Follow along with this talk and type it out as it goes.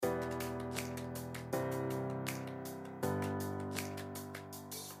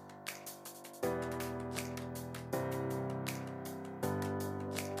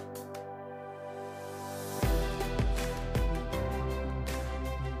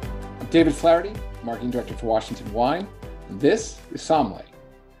David Flaherty, Marketing Director for Washington Wine, and this is Sommelight.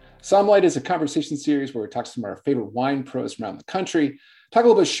 Sommelight is a conversation series where we talk to some of our favorite wine pros from around the country, talk a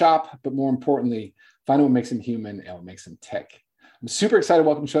little bit shop, but more importantly, find out what makes them human and what makes them tick. I'm super excited to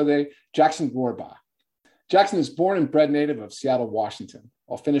welcome to the show today, Jackson Rohrbaugh. Jackson is born and bred native of Seattle, Washington.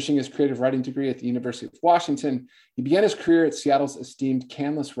 While finishing his creative writing degree at the University of Washington, he began his career at Seattle's esteemed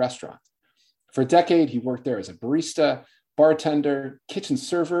Canlis restaurant. For a decade, he worked there as a barista, bartender, kitchen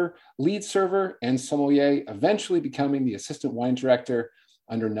server, lead server, and sommelier, eventually becoming the assistant wine director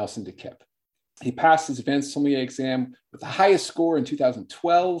under Nelson DeKipp. He passed his advanced sommelier exam with the highest score in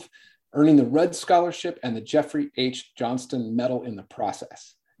 2012, earning the Rudd Scholarship and the Jeffrey H. Johnston Medal in the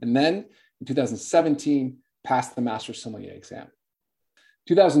process. And then in 2017, passed the Master Sommelier exam.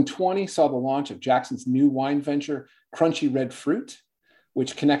 2020 saw the launch of Jackson's new wine venture, Crunchy Red Fruit,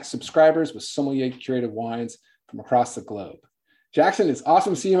 which connects subscribers with sommelier curated wines from across the globe. Jackson, it's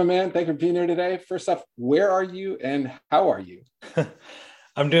awesome to see you, my man. Thank you for being here today. First off, where are you and how are you?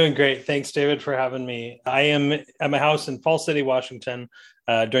 I'm doing great. Thanks, David, for having me. I am at my house in Falls City, Washington.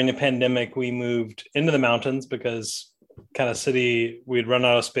 During the pandemic, we moved into the mountains because kind of city, we'd run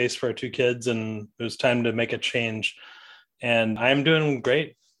out of space for our two kids and it was time to make a change. And I'm doing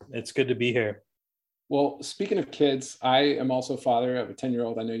great. It's good to be here. Well, speaking of kids, I am also a father of a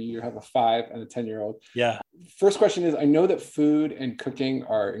 10-year-old. I know you have a 5 and a 10-year-old. Yeah. First question is, I know that food and cooking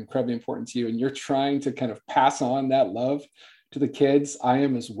are incredibly important to you, and you're trying to kind of pass on that love to the kids. I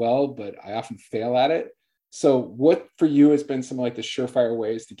am as well, but I often fail at it. So what for you has been some like the surefire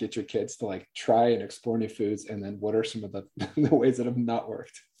ways to get your kids to like try and explore new foods? And then what are some of the ways that have not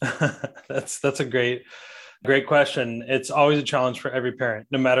worked? That's a great question. It's always a challenge for every parent,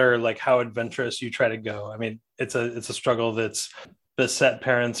 no matter like how adventurous you try to go. I mean, it's a struggle that's beset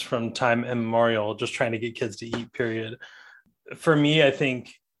parents from time immemorial, just trying to get kids to eat, period. For me, I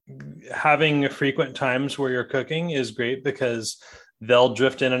think having frequent times where you're cooking is great because they'll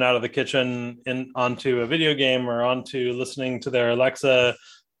drift in and out of the kitchen and onto a video game or onto listening to their Alexa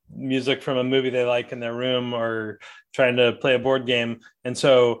music from a movie they like in their room or trying to play a board game. And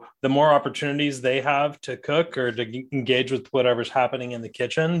so the more opportunities they have to cook or to engage with whatever's happening in the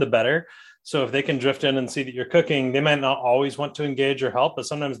kitchen, the better. So if they can drift in and see that you're cooking, they might not always want to engage or help, but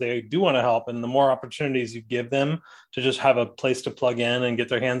sometimes they do want to help. And the more opportunities you give them to just have a place to plug in and get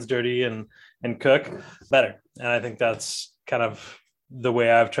their hands dirty and cook, better. And I think that's kind of the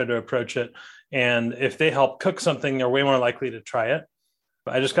way I've tried to approach it. And if they help cook something, they're way more likely to try it.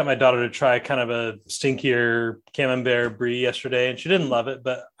 I just got my daughter to try kind of a stinkier Camembert Brie yesterday, and she didn't love it,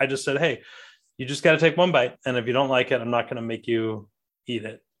 but I just said, hey, you just got to take one bite. And if you don't like it, I'm not going to make you eat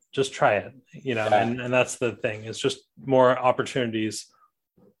it. Just try it, and that's the thing. It's just more opportunities.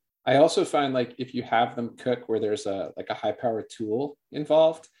 I also find like if you have them cook where there's a high powered tool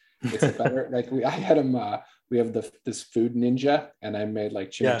involved, it's better. We have this food ninja, and I made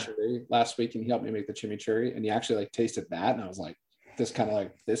like chimichurri last week, and he helped me make the chimichurri, and he actually like tasted that, and I was like,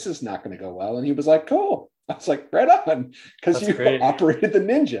 this is not going to go well. And he was like, cool. I was like, right on, because you operated the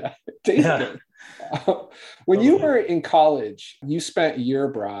ninja. It tastes good. When you were in college, you spent a year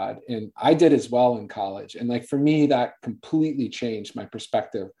abroad, and I did as well in college. And like for me, that completely changed my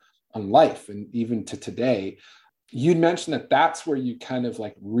perspective on life, and even to today. You'd mentioned that that's where you kind of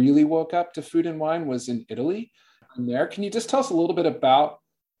like really woke up to food and wine was in Italy. And there, can you just tell us a little bit about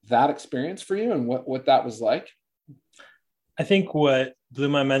that experience for you and what that was like? I think what blew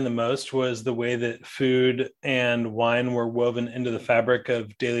my mind the most was the way that food and wine were woven into the fabric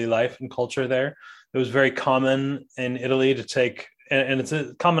of daily life and culture there. It was very common in Italy to take, and it's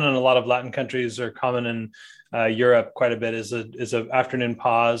common in a lot of Latin countries or common in Europe quite a bit, is a afternoon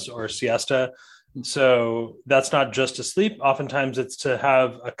pause or siesta. So that's not just to sleep. Oftentimes it's to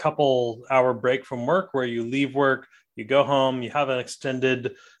have a couple hour break from work where you leave work, you go home, you have an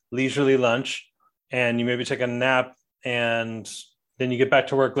extended leisurely lunch, and you maybe take a nap, and then you get back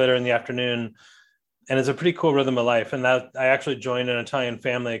to work later in the afternoon. And it's a pretty cool rhythm of life. And that I actually joined an Italian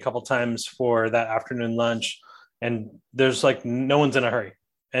family a couple times for that afternoon lunch. And there's like no one's in a hurry.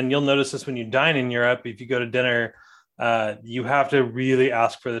 And you'll notice this when you dine in Europe. If you go to dinner, you have to really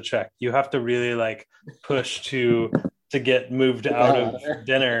ask for the check. You have to really like push to get moved out of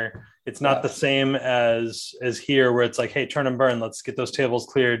dinner. It's not the same as here where it's like, hey, turn and burn. Let's get those tables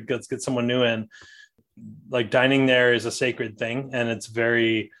cleared. Let's get someone new in. Like dining there is a sacred thing, and it's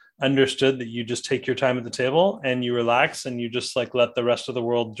very understood that you just take your time at the table and you relax and you just like let the rest of the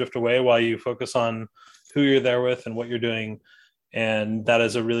world drift away while you focus on who you're there with and what you're doing. And that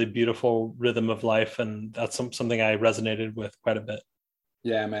is a really beautiful rhythm of life. And that's something I resonated with quite a bit.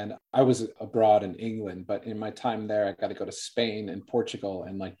 Yeah, man. I was abroad in England, but in my time there, I got to go to Spain and Portugal.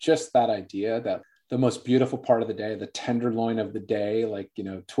 And like just that idea that the most beautiful part of the day, the tenderloin of the day, like,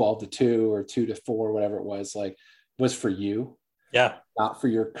 12 to 2 or 2 to 4, whatever it was for you, Yeah. not for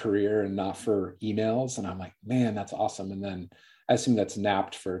your career and not for emails. And I'm like, man, that's awesome. And then I assume that's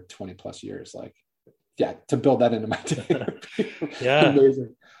napped for 20 plus years. Like, yeah, to build that into my day would be Yeah.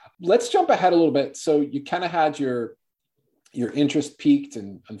 amazing. Let's jump ahead a little bit. So you kind of had your interest peaked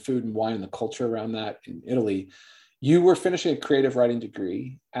in food and wine and the culture around that in Italy. You were finishing a creative writing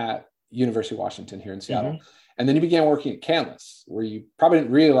degree at University of Washington here in Seattle. Mm-hmm. And then you began working at Canlis, where you probably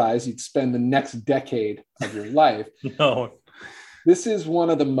didn't realize you'd spend the next decade of your life. No. This is one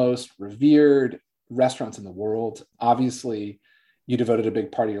of the most revered restaurants in the world. Obviously, you devoted a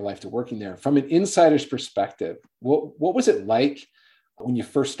big part of your life to working there. From an insider's perspective, what was it like when you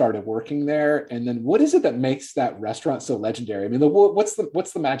first started working there? And then what is it that makes that restaurant so legendary? I mean, what's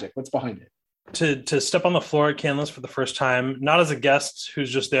the magic? What's behind it? To step on the floor at Canlis for the first time, not as a guest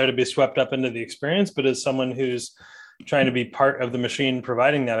who's just there to be swept up into the experience, but as someone who's trying to be part of the machine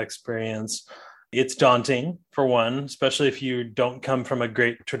providing that experience, it's daunting, for one, especially if you don't come from a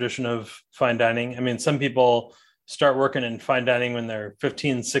great tradition of fine dining. I mean, some people start working in fine dining when they're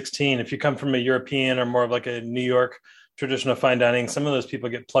 15, 16. If you come from a European or more of like a New York tradition of fine dining, some of those people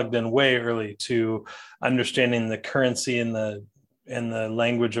get plugged in way early to understanding the currency and the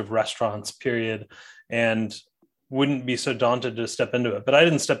language of restaurants, period, and wouldn't be so daunted to step into it. But I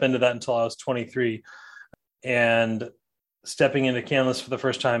didn't step into that until I was 23. And stepping into Canlis for the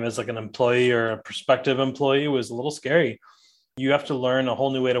first time as like an employee or a prospective employee was a little scary. You have to learn a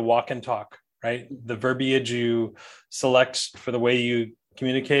whole new way to walk and talk, right? The verbiage you select for the way you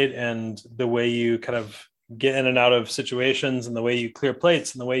communicate and the way you kind of get in and out of situations and the way you clear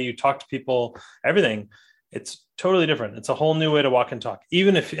plates and the way you talk to people, everything. It's totally different. It's a whole new way to walk and talk.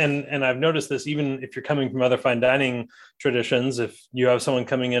 Even if, and I've noticed this, even if you're coming from other fine dining traditions, if you have someone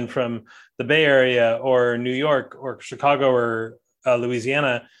coming in from the Bay Area or New York or Chicago or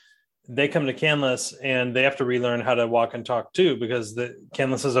Louisiana, they come to Canlis and they have to relearn how to walk and talk too, because the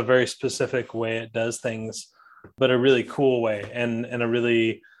Canlis is a very specific way it does things, but a really cool way and a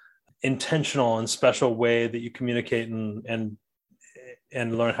really intentional and special way that you communicate and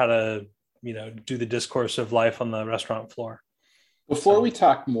learn how to do the discourse of life on the restaurant floor. Before we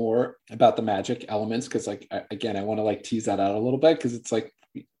talk more about the magic elements, because I want to like tease that out a little bit, because it's like,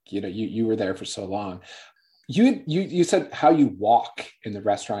 you were there for so long. You said how you walk in the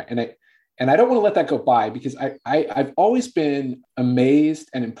restaurant, and I don't want to let that go by, because I've always been amazed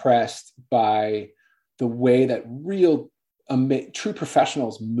and impressed by the way that real true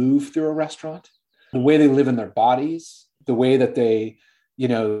professionals move through a restaurant, the way they live in their bodies, the way that they,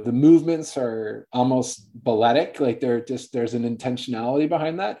 the movements are almost balletic. Like there's an intentionality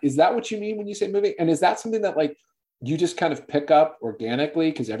behind that. Is that what you mean when you say moving? And is that something that like you just kind of pick up organically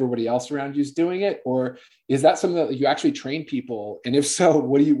because everybody else around you is doing it? Or is that something that you actually train people? And if so,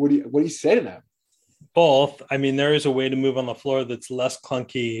 what do you say to them? Both. I mean, there is a way to move on the floor that's less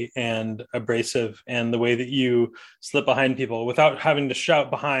clunky and abrasive, and the way that you slip behind people without having to shout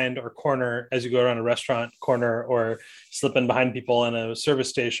behind or corner as you go around a restaurant corner or slip in behind people in a service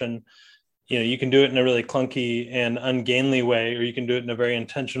station. You can do it in a really clunky and ungainly way, or you can do it in a very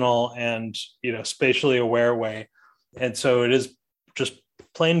intentional and, spatially aware way. And so it is just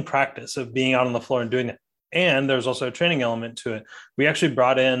plain practice of being out on the floor and doing it. And there's also a training element to it. We actually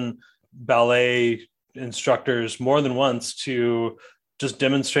brought in ballet instructors more than once to just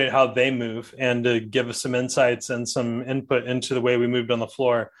demonstrate how they move and to give us some insights and some input into the way we moved on the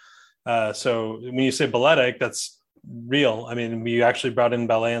floor. So when you say balletic, that's real. I mean, we actually brought in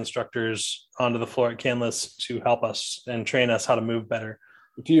ballet instructors onto the floor at Canlis to help us and train us how to move better.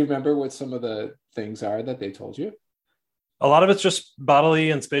 Do you remember what some of the things are that they told you? A lot of it's just bodily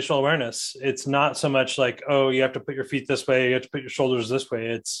and spatial awareness. It's not so much like, oh, you have to put your feet this way, you have to put your shoulders this way.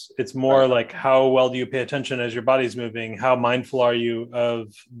 It's more like, how well do you pay attention as your body's moving? How mindful are you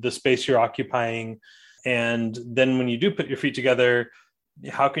of the space you're occupying? And then when you do put your feet together,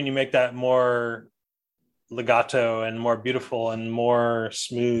 how can you make that more legato and more beautiful and more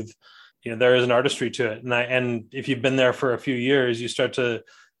smooth? There is an artistry to it. And if you've been there for a few years, you start to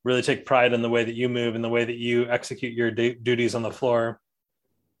really take pride in the way that you move and the way that you execute your duties on the floor.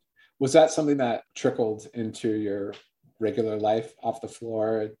 Was that something that trickled into your regular life off the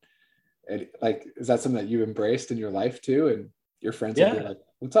floor? And like, is that something that you embraced in your life too? And your friends would be like,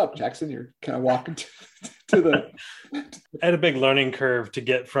 what's up, Jackson? You're kind of walking to the... I had a big learning curve to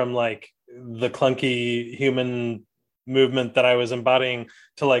get from like the clunky human movement that I was embodying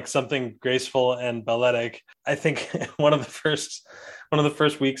to like something graceful and balletic. I think one of the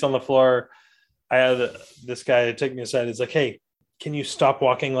first weeks on the floor, I had this guy take me aside. He's like, "Hey, can you stop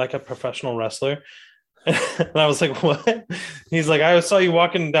walking like a professional wrestler?" And I was like, "What?" He's like, "I saw you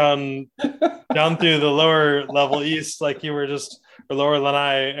walking down through the lower level east, like you were just or lower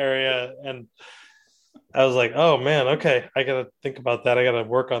Lanai area." And I was like, "Oh man, okay, I gotta think about that. I gotta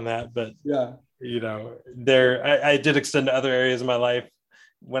work on that." But Yeah. I did extend to other areas of my life.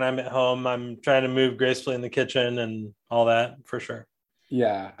 When I'm at home, I'm trying to move gracefully in the kitchen and all that for sure.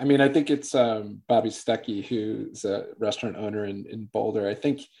 Yeah. I mean, I think it's Bobby Stuckey, who's a restaurant owner in Boulder. I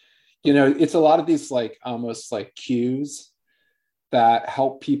think, it's a lot of these like almost like cues that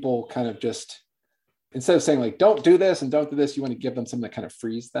help people kind of just, instead of saying like, don't do this and don't do this, you want to give them something that kind of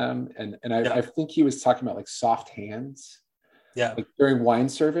frees them. And I think he was talking about like soft hands. Yeah. Like during wine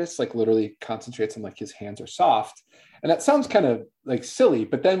service, like literally concentrates on like his hands are soft. And that sounds kind of like silly,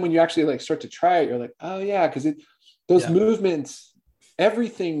 but then when you actually like start to try it, you're like, oh yeah, because those movements,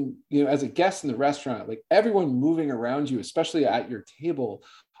 everything, as a guest in the restaurant, like everyone moving around you, especially at your table,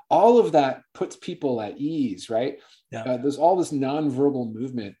 all of that puts people at ease, right? Yeah. There's all this nonverbal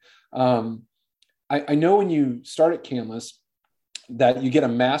movement. I know when you start at Canlis that you get a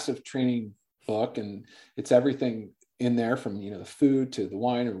massive training book, and it's everything in there from the food to the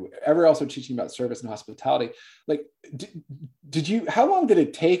wine or whatever else they're teaching about service and hospitality. Like, how long did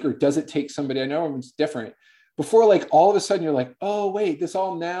it take, or does it take somebody, I know everyone's different, before like all of a sudden you're like, oh wait, this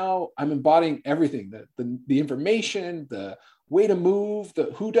all now I'm embodying everything, the information, the way to move,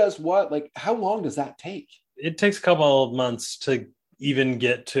 the who does what, like how long does that take? It takes a couple of months to even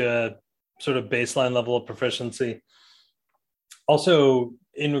get to a sort of baseline level of proficiency. Also,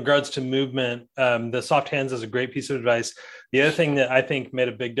 in regards to movement, the soft hands is a great piece of advice. The other thing that I think made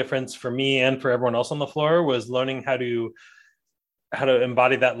a big difference for me and for everyone else on the floor was learning how to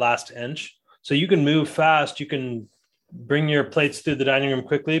embody that last inch. So you can move fast, you can bring your plates through the dining room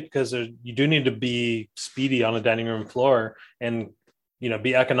quickly, because you do need to be speedy on a dining room floor and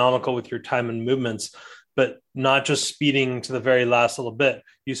be economical with your time and movements, but not just speeding to the very last little bit.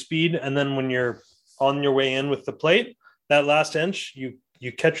 You speed, and then when you're on your way in with the plate, that last inch,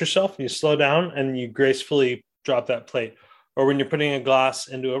 you catch yourself and you slow down and you gracefully drop that plate. Or when you're putting a glass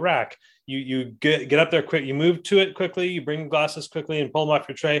into a rack, you get up there quick, you move to it quickly, you bring glasses quickly and pull them off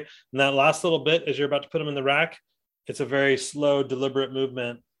your tray. And that last little bit, as you're about to put them in the rack, it's a very slow, deliberate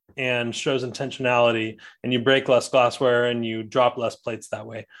movement and shows intentionality, and you break less glassware and you drop less plates that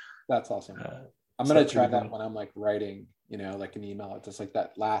way. That's awesome. I'm going to try that when I'm like writing, like an email. It's just like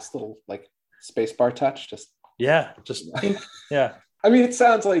that last little like space bar touch. Yeah. I mean, it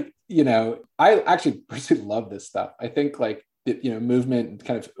sounds like, I actually personally love this stuff. I think like, movement and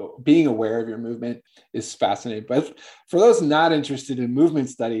kind of being aware of your movement is fascinating. But for those not interested in movement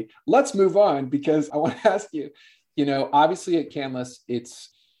study, let's move on, because I want to ask you, obviously at Canlis, it's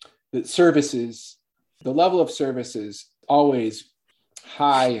the services, the level of service is always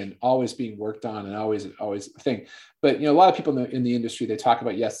high and always being worked on and always a thing. But, a lot of people in the industry, they talk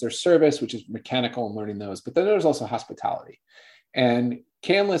about, yes, there's service, which is mechanical and learning those, but then there's also hospitality. And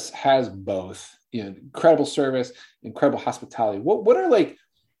Canlis has both, incredible service, incredible hospitality. What are like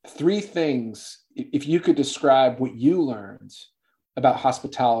 3 things, if you could describe what you learned about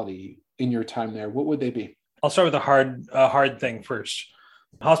hospitality in your time there, what would they be? I'll start with a hard thing first.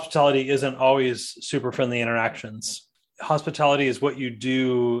 Hospitality isn't always super friendly interactions. Hospitality is what you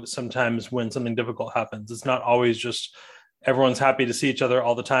do sometimes when something difficult happens. It's not always just everyone's happy to see each other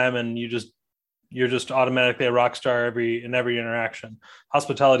all the time and you're just automatically a rock star in every interaction.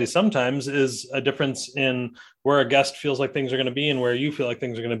 Hospitality sometimes is a difference in where a guest feels like things are going to be and where you feel like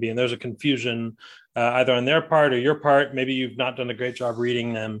things are going to be. And there's a confusion either on their part or your part. Maybe you've not done a great job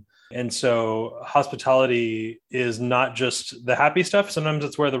reading them. And so hospitality is not just the happy stuff. Sometimes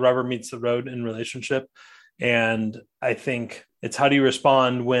it's where the rubber meets the road in relationship. And I think it's how do you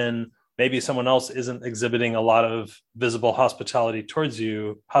respond when maybe someone else isn't exhibiting a lot of visible hospitality towards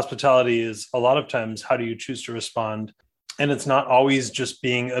you. Hospitality is a lot of times, how do you choose to respond? And it's not always just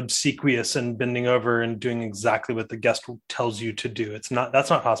being obsequious and bending over and doing exactly what the guest tells you to do. That's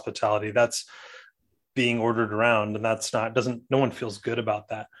not hospitality. That's being ordered around. And no one feels good about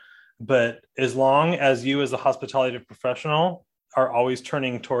that. But as long as you as a hospitality professional are always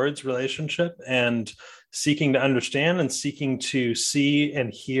turning towards relationship and seeking to understand and seeking to see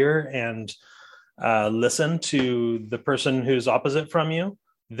and hear and listen to the person who's opposite from you,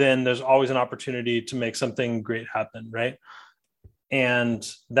 then there's always an opportunity to make something great happen, right? And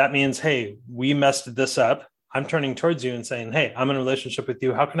that means, hey, we messed this up. I'm turning towards you and saying, hey, I'm in a relationship with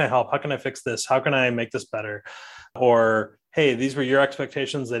you. How can I help? How can I fix this? How can I make this better? Or, hey, these were your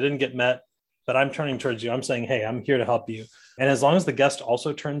expectations. They didn't get met, but I'm turning towards you. I'm saying, hey, I'm here to help you. And as long as the guest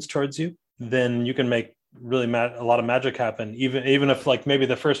also turns towards you, then you can make really a lot of magic happen. Even if like maybe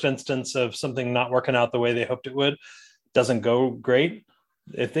the first instance of something not working out the way they hoped it would doesn't go great.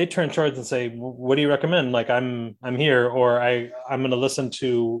 If they turn towards and say, what do you recommend? Like I'm here, or I'm going to listen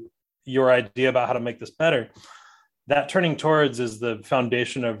to your idea about how to make this better. That turning towards is the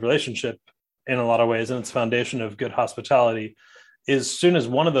foundation of relationship in a lot of ways. And it's foundation of good hospitality. As soon as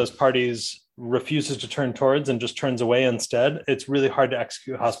one of those parties refuses to turn towards and just turns away instead, it's really hard to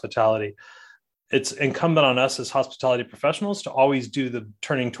execute hospitality. It's incumbent on us as hospitality professionals to always do the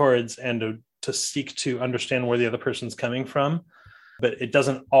turning towards and to seek to understand where the other person's coming from. But it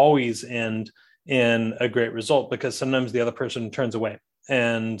doesn't always end in a great result because sometimes the other person turns away.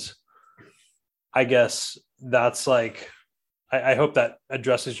 And I guess that's like, I hope that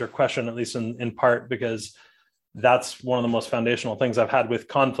addresses your question, at least in part, because that's one of the most foundational things I've had with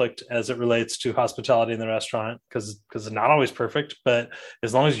conflict as it relates to hospitality in the restaurant, because it's not always perfect, but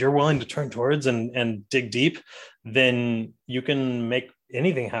as long as you're willing to turn towards and dig deep, then you can make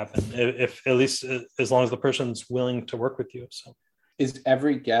anything happen, if at least as long as the person's willing to work with you. So is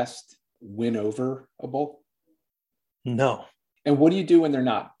every guest win overable? No. And what do you do when they're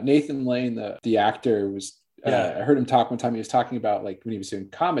not? Nathan Lane, the actor, was I heard him talk one time. He was talking about like when he was doing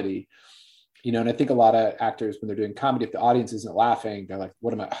comedy, you know, and I think a lot of actors, when they're doing comedy, if the audience isn't laughing, they're like,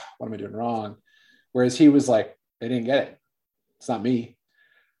 what am I doing wrong? Whereas he was like, they didn't get it. It's not me.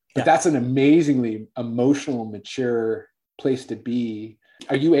 But that's an amazingly emotional, mature place to be.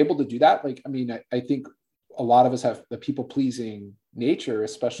 Are you able to do that? Like, I mean, I think a lot of us have the people pleasing nature,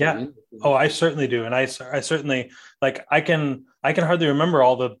 especially. Yeah. Oh, I certainly do. And I certainly, like, I can hardly remember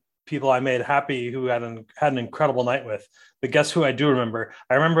all the people I made happy who had an incredible night with. But guess who I do remember?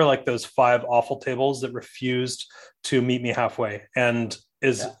 I remember like those 5 awful tables that refused to meet me halfway and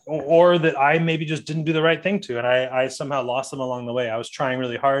or that I maybe just didn't do the right thing to. And I somehow lost them along the way. I was trying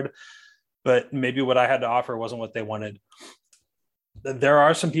really hard, but maybe what I had to offer wasn't what they wanted. There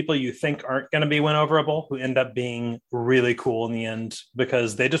are some people you think aren't going to be win overable who end up being really cool in the end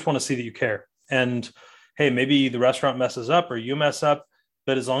because they just want to see that you care. And hey, maybe the restaurant messes up or you mess up,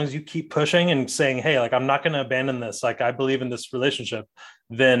 but as long as you keep pushing and saying, hey, like, I'm not going to abandon this, like, I believe in this relationship,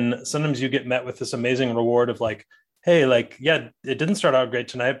 then sometimes you get met with this amazing reward of like, hey, like, yeah, it didn't start out great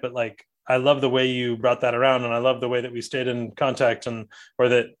tonight, but like, I love the way you brought that around. And I love the way that we stayed in contact or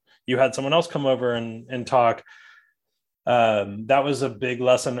that you had someone else come over and talk. That was a big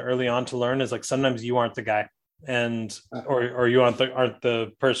lesson early on to learn, is like, sometimes you aren't the guy or you aren't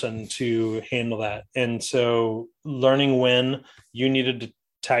the person to handle that. And so learning when you needed to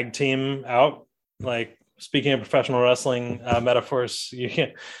tag team out, like speaking of professional wrestling metaphors, you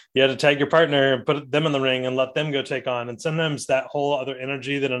had to tag your partner, put them in the ring and let them go take on. And sometimes that whole other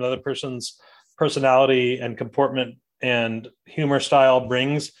energy that another person's personality and comportment and humor style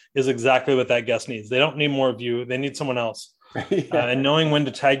brings is exactly what that guest needs. They don't need more of you. They need someone else. And knowing when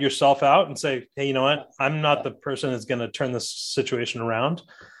to tag yourself out and say, hey, you know what? I'm not the person that's going to turn this situation around.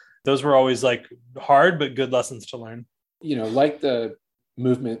 Those were always like hard, but good lessons to learn. You know, like the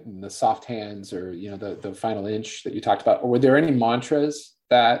movement and the soft hands, or, you know, the final inch that you talked about, or were there any mantras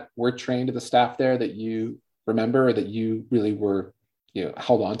that were trained to the staff there that you remember or that you really were, you know,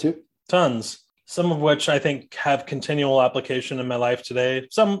 held on to? Tons. Some of which I think have continual application in my life today.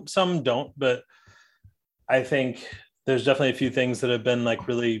 Some don't, but I think there's definitely a few things that have been like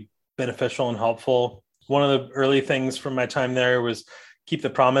really beneficial and helpful. One of the early things from my time there was keep the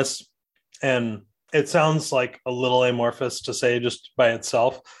promise. And it sounds like a little amorphous to say just by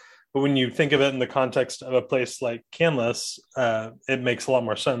itself, but when you think of it in the context of a place like Canlis, it makes a lot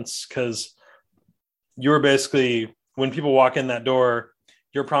more sense, because you're basically, when people walk in that door,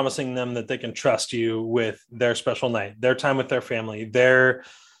 you're promising them that they can trust you with their special night, their time with their family, their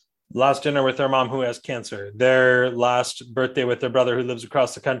last dinner with their mom who has cancer, their last birthday with their brother who lives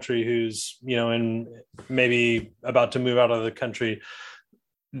across the country, who's, you know, in maybe about to move out of the country.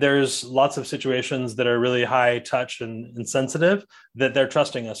 There's lots of situations that are really high touch and sensitive that they're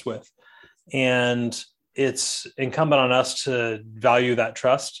trusting us with. And it's incumbent on us to value that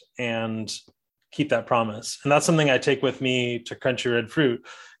trust and keep that promise. And that's something I take with me to Crunchy Red Fruit.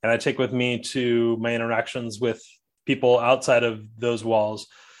 And I take with me to my interactions with people outside of those walls.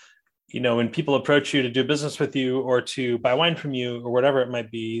 You know, when people approach you to do business with you or to buy wine from you or whatever it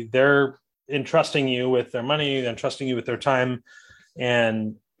might be, they're entrusting you with their money, they're entrusting you with their time.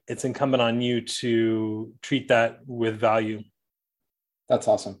 And it's incumbent on you to treat that with value. That's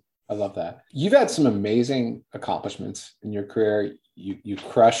awesome. I love that. You've had some amazing accomplishments in your career. You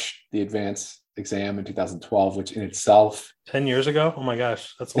crushed the advanced exam in 2012, which in itself 10 years ago. Oh my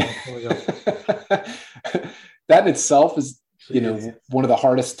gosh, that's a long time ago. That in itself is, Jeez. one of the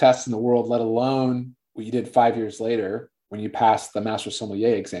hardest tests in the world, let alone what you did 5 years later when you passed the Master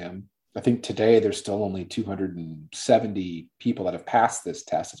Sommelier exam. I think today there's still only 270 people that have passed this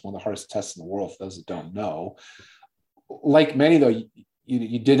test. It's one of the hardest tests in the world for those that don't know. Like many, though,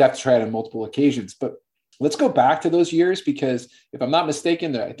 you did have to try it on multiple occasions. But let's go back to those years, because if I'm not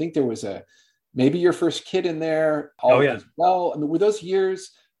mistaken, I think there was maybe your first kid in there. Oh, yeah. As well. I mean, were those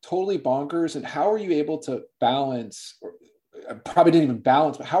years totally bonkers? And how are you able to balance, or probably didn't even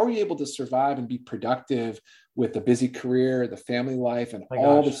balance, but how are you able to survive and be productive with the busy career, the family life, and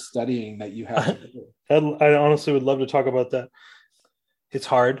all the studying that you have to do? I honestly would love to talk about that. It's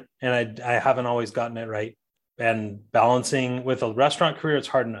hard, and I haven't always gotten it right. And balancing with a restaurant career, it's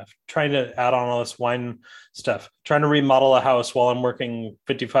hard enough. Trying to add on all this wine stuff, trying to remodel a house while I'm working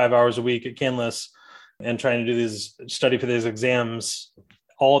 55 hours a week at Canlis and trying to study for these exams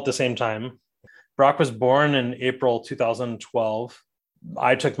all at the same time. Brock was born in April 2012.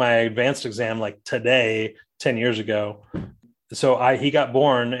 I took my advanced exam like today, 10 years ago. So he got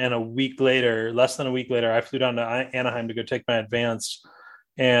born, and less than a week later, I flew down to Anaheim to go take my advanced.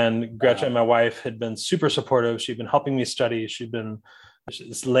 And Gretchen, my wife, had been super supportive. She'd been helping me study. She'd been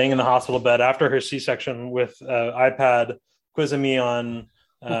laying in the hospital bed after her C-section with iPad quizzing me on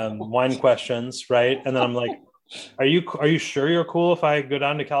wine questions, right? And then I'm like, are you sure you're cool if I go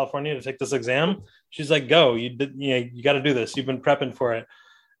down to California to take this exam? She's like, go, you got to do this. You've been prepping for it.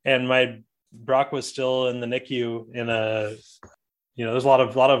 And my Brock was still in the NICU there's a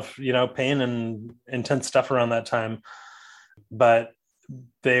lot of, pain and intense stuff around that time. But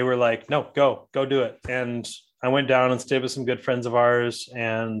they were like, no, go do it. And I went down and stayed with some good friends of ours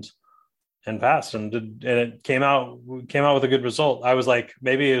and passed, and it came out with a good result. I was like,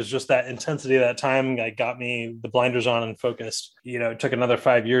 maybe it was just that intensity of that time that got me the blinders on and focused. It took another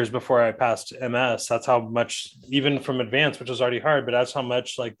 5 years before I passed MS. That's how much, even from advanced, which was already hard, but that's how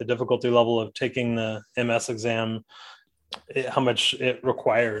much like the difficulty level of taking the MS exam, how much it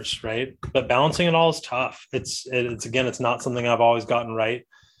requires, right? But balancing it all is tough. It's not something I've always gotten right.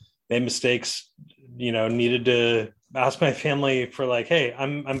 Made mistakes, needed to ask my family for like, hey,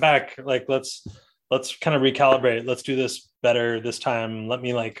 I'm back. Like, let's kind of recalibrate. Let's do this better this time. Let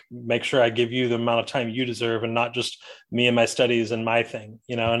me like make sure I give you the amount of time you deserve and not just me and my studies and my thing,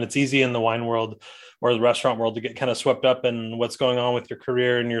 and it's easy in the wine world or the restaurant world to get kind of swept up in what's going on with your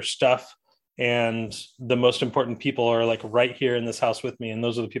career and your stuff. And the most important people are like right here in this house with me. And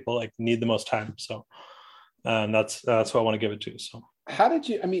those are the people like need the most time. So that's what I want to give it to. So how did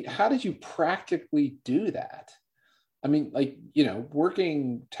you practically do that? I mean, like,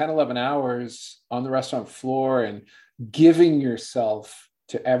 working 10, 11 hours on the restaurant floor and giving yourself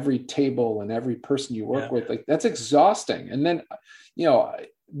to every table and every person you work with, like that's exhausting. And then,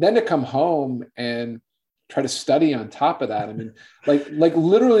 then to come home and try to study on top of that. I mean, like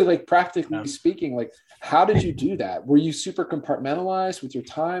literally, like practically speaking, like how did you do that? Were you super compartmentalized with your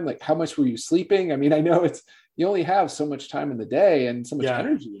time? Like how much were you sleeping? I mean, I know you only have so much time in the day and so much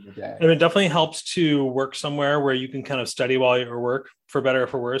energy in the day. And it definitely helps to work somewhere where you can kind of study while you work, for better or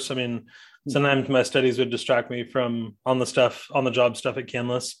for worse. I mean, sometimes my studies would distract me from on the job stuff at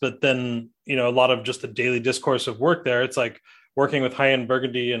Canlis, but then, a lot of just the daily discourse of work there, it's like working with high-end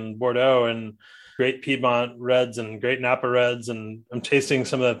Burgundy and Bordeaux and great Piedmont Reds and great Napa Reds. And I'm tasting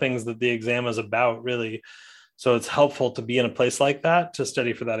some of the things that the exam is about, really. So it's helpful to be in a place like that to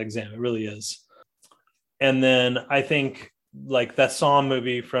study for that exam. It really is. And then I think like that Somm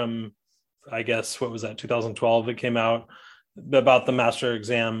movie from, I guess, what was that, 2012, it came out about the master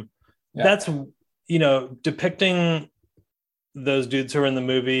exam. Yeah. That's, depicting those dudes who are in the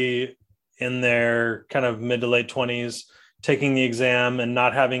movie in their kind of mid to late 20s, taking the exam and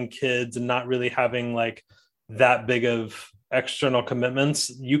not having kids and not really having like that big of external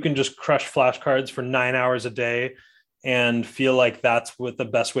commitments. You can just crush flashcards for 9 hours a day and feel like that's what the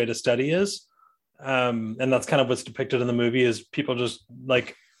best way to study is. And that's kind of what's depicted in the movie, is people just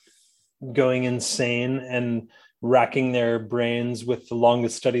like going insane and racking their brains with the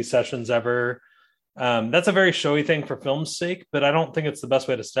longest study sessions ever. That's a very showy thing for film's sake, but I don't think it's the best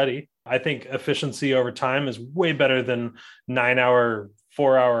way to study. I think efficiency over time is way better than 9 hour,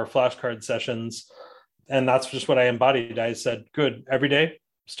 4 hour flashcard sessions. And that's just what I embodied. I said, good, every day,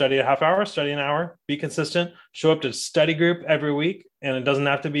 study a half hour, study an hour, be consistent, show up to study group every week. And it doesn't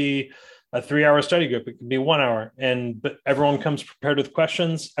have to be a 3 hour study group. It could be 1 hour. But everyone comes prepared with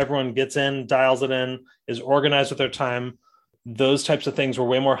questions. Everyone gets in, dials it in, is organized with their time. those types of things were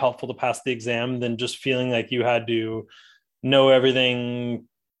way more helpful to pass the exam than just feeling like you had to know everything,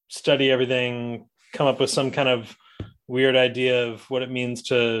 study everything, come up with some kind of weird idea of what it means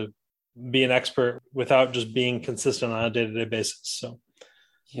to be an expert without just being consistent on a day-to-day basis. So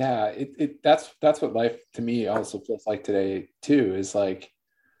yeah, that's what life to me also feels like today too, is like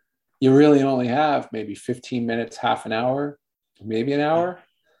you really only have maybe 15 minutes, half an hour, maybe an hour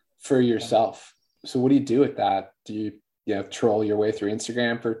for yourself. So what do you do with that? Do you troll your way through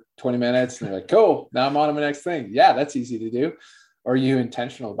Instagram for 20 minutes and you're like, cool, now I'm on to my next thing? Yeah, that's easy to do. Or are you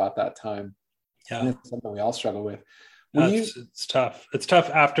intentional about that time? Yeah. And it's something we all struggle with. It's tough. It's tough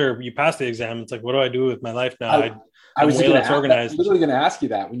after you pass the exam. It's like, what do I do with my life now? I was literally going to ask you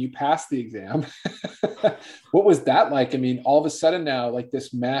that when you passed the exam, what was that like? I mean, all of a sudden now, like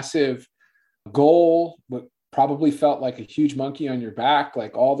this massive goal, what probably felt like a huge monkey on your back,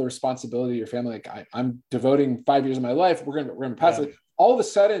 like all the responsibility of your family, like I'm devoting 5 years of my life. We're going to pass it. All of a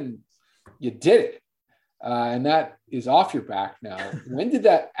sudden you did it. And that is off your back now. When did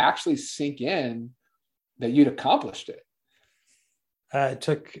that actually sink in that you'd accomplished it?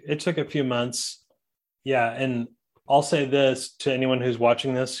 It took a few months. Yeah. And I'll say this to anyone who's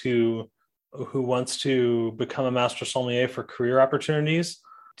watching this, who wants to become a master sommelier for career opportunities.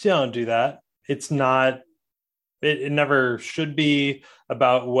 Don't do that. It's not, it never should be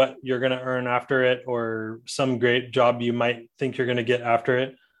about what you're going to earn after it or some great job you might think you're going to get after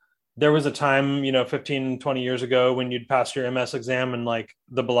it. There was a time, 15, 20 years ago when you'd pass your MS exam and like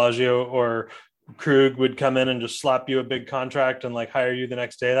the Bellagio or Krug would come in and just slap you a big contract and like hire you the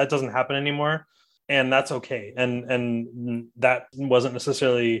next day. That doesn't happen anymore. And that's okay. And that wasn't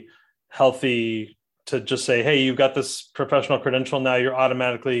necessarily healthy to just say, hey, you've got this professional credential. Now you're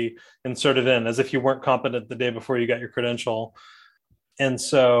automatically inserted in as if you weren't competent the day before you got your credential. And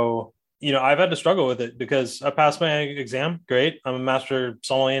so, I've had to struggle with it because I passed my exam. Great. I'm a master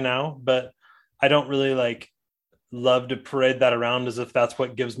sommelier now, but I don't really love to parade that around as if that's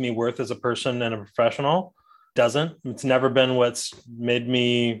what gives me worth as a person and a professional. Doesn't. It's never been what's made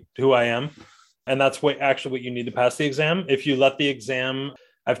me who I am. And that's what you need to pass the exam. If you let the exam,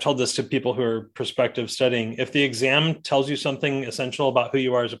 I've told this to people who are prospective studying, if the exam tells you something essential about who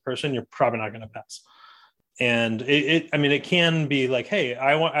you are as a person, you're probably not going to pass. And it can be like, hey,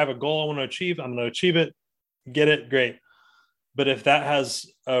 I have a goal I want to achieve. I'm going to achieve it, get it, great. But if that has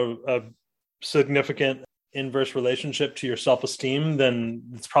a significant inverse relationship to your self-esteem, then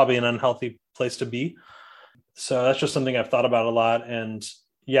it's probably an unhealthy place to be. So that's just something I've thought about a lot. And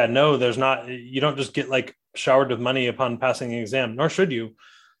yeah, no, you don't just get showered with money upon passing the exam, nor should you.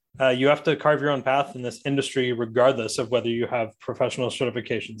 You have to carve your own path in this industry, regardless of whether you have professional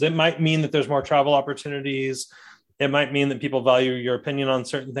certifications. It might mean that there's more travel opportunities. It might mean that people value your opinion on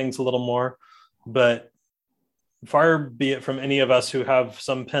certain things a little more, but far be it from any of us who have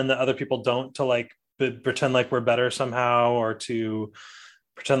some pen that other people don't to pretend like we're better somehow or to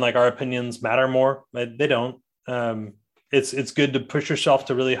pretend like our opinions matter more. They don't. It's good to push yourself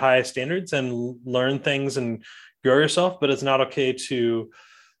to really high standards and learn things and grow yourself, but it's not okay to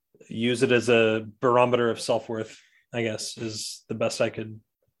use it as a barometer of self-worth, I guess, is the best I could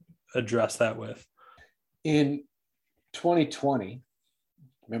address that with. In 2020,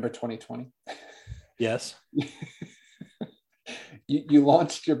 remember 2020? Yes. you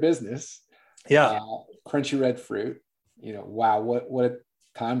launched your business. Yeah. Crunchy Red Fruit. Wow, what a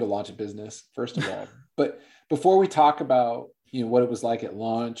time to launch a business, first of all. But before we talk about what it was like at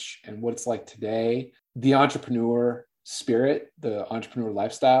launch and what it's like today, the entrepreneur spirit, the entrepreneur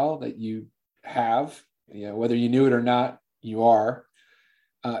lifestyle that you have, whether you knew it or not, you are.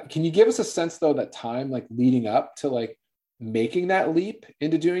 Can you give us a sense though, that time leading up to making that leap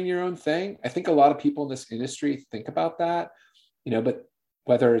into doing your own thing? I think a lot of people in this industry think about that, but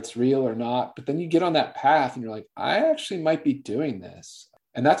whether it's real or not, but then you get on that path and you're like, I actually might be doing this.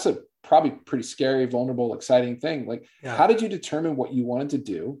 And that's a probably pretty scary, vulnerable, exciting thing. How did you determine what you wanted to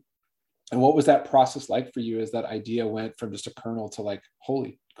do? And what was that process like for you as that idea went from just a kernel to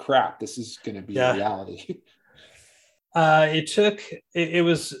holy crap, this is going to be a reality? It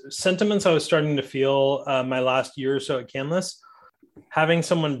was sentiments I was starting to feel my last year or so at Canlis. Having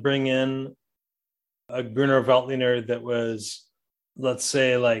someone bring in a Gruner Veltliner that was, let's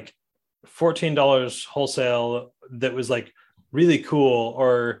say, $14 wholesale that was really cool,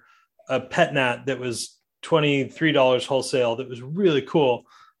 or a pet nat that was $23 wholesale that was really cool,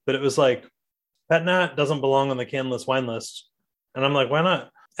 but it was pet nat doesn't belong on the Canlis wine list. And I'm like, why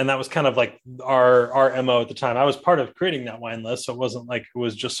not? And that was kind of our MO at the time. I was part of creating that wine list, so it wasn't it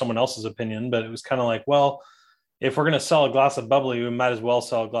was just someone else's opinion, but it was kind of well, if we're going to sell a glass of bubbly, we might as well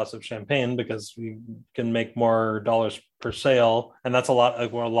sell a glass of champagne because we can make more dollars per sale. And that's a lot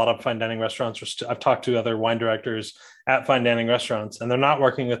of what a lot of fine dining restaurants I've talked to other wine directors at fine dining restaurants, and they're not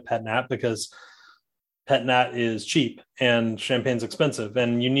working with Pet Nat because Pet Nat is cheap and champagne's expensive.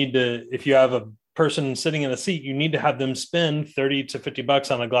 And you need to, if you have a person sitting in a seat, you need to have them spend 30 to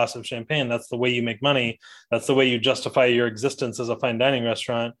 $50 on a glass of champagne. That's the way you make money. That's the way you justify your existence as a fine dining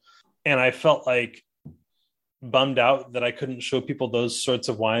restaurant. And I felt like bummed out that I couldn't show people those sorts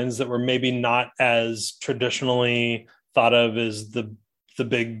of wines that were maybe not as traditionally thought of as the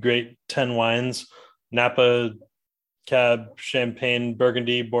big great 10 wines: Napa, Cab, Champagne,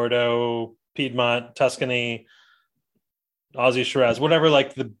 Burgundy, Bordeaux, Piedmont, Tuscany, Aussie Shiraz, whatever,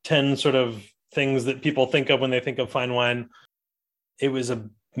 like the 10 sort of things that people think of when they think of fine wine. It was a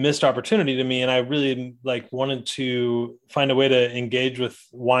missed opportunity to me, and I really wanted to find a way to engage with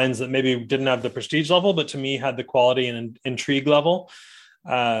wines that maybe didn't have the prestige level, but to me had the quality and intrigue level,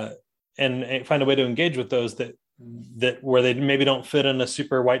 and find a way to engage with those that where they maybe don't fit in a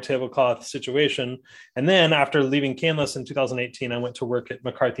super white tablecloth situation. And then after leaving Canlis in 2018, I went to work at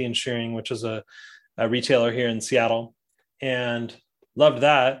McCarthy and Shearing, which is a retailer here in Seattle, and loved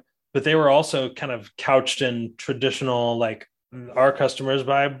that. But they were also kind of couched in traditional, like, our customers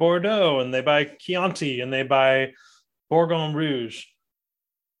buy Bordeaux and they buy Chianti and they buy Bourgogne Rouge.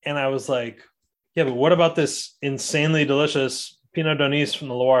 And I was like, yeah, but what about this insanely delicious Pinot Donis from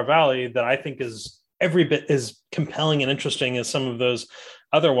the Loire Valley that I think is every bit as compelling and interesting as some of those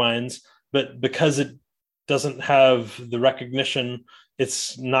other wines, but because it doesn't have the recognition,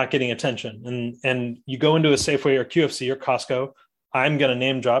 it's not getting attention. And you go into a Safeway or QFC or Costco, I'm going to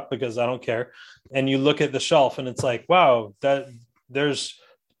name drop because I don't care. And you look at the shelf and it's like, wow, that there's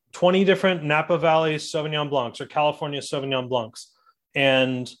 20 different Napa Valley Sauvignon Blancs or California Sauvignon Blancs.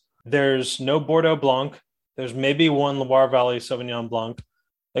 And there's no Bordeaux Blanc. There's maybe one Loire Valley Sauvignon Blanc.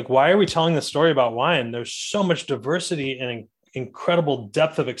 Like, why are we telling the story about wine? There's so much diversity and incredible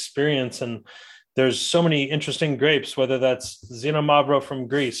depth of experience. And there's so many interesting grapes, whether that's Xinomavro from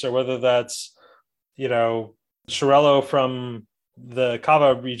Greece or whether that's, Xarel-lo from the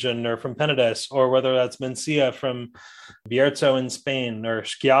Cava region or from Penedès, or whether that's Mencia from Bierzo in Spain or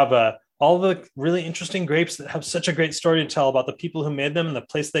Schiava, all the really interesting grapes that have such a great story to tell about the people who made them and the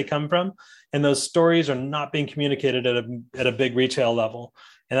place they come from. And those stories are not being communicated at a big retail level.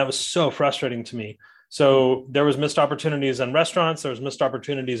 And that was so frustrating to me. So there was missed opportunities in restaurants. There was missed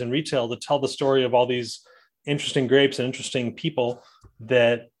opportunities in retail to tell the story of all these interesting grapes and interesting people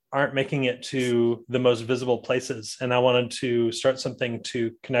that aren't making it to the most visible places. And I wanted to start something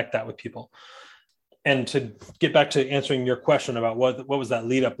to connect that with people. And to get back to answering your question about what was that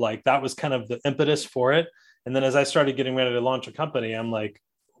lead up like, that was kind of the impetus for it. And then as I started getting ready to launch a company, I'm like,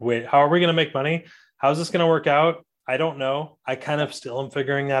 wait, how are we going to make money? How's this going to work out? I don't know. I kind of still am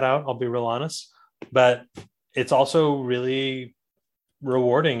figuring that out. I'll be real honest, but it's also really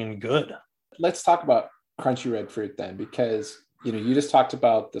rewarding and good. Let's talk about Crunchy Red Fruit then, because you just talked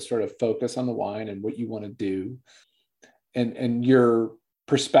about the sort of focus on the wine and what you want to do, and your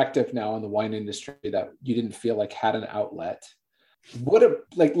perspective now on the wine industry that you didn't feel like had an outlet.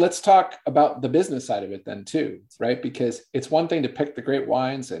 Let's talk about the business side of it then too, right? Because it's one thing to pick the great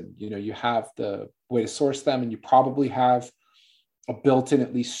wines and, you have the way to source them, and you probably have a built-in,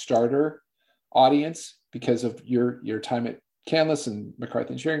 at least starter audience because of your time at Canlis and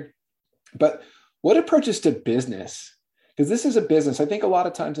McCarthy and Shearing. But what approaches to business? Because this is a business. I think a lot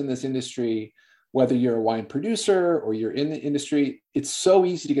of times in this industry, whether you're a wine producer or you're in the industry, it's so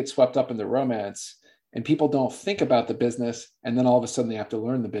easy to get swept up in the romance, and people don't think about the business. And then all of a sudden they have to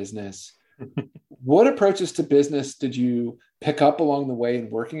learn the business. What approaches to business did you pick up along the way in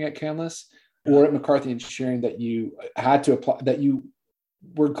working at Canlis or at McCarthy and Shearing that you had to apply, that you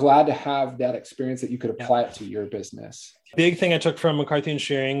were glad to have that experience that you could apply it to your business? Big thing I took from McCarthy and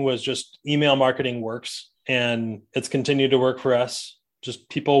Shearing was just email marketing works. And it's continued to work for us. Just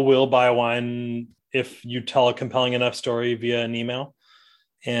people will buy wine if you tell a compelling enough story via an email.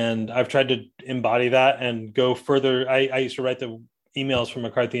 And I've tried to embody that and go further. I used to write the emails for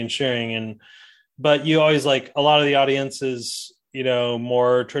McCarthy and Shearing, but you always a lot of the audience is,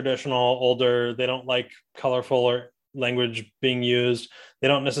 more traditional, older. They don't like colorful or language being used. They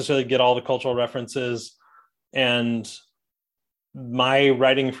don't necessarily get all the cultural references. And my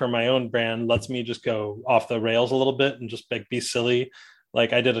writing for my own brand lets me just go off the rails a little bit and just be silly.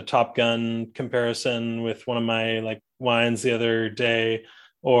 Like I did a Top Gun comparison with one of my wines the other day,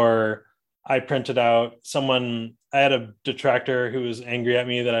 or I printed out I had a detractor who was angry at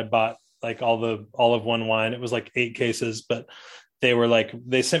me that I bought all of one wine. It was 8 cases, but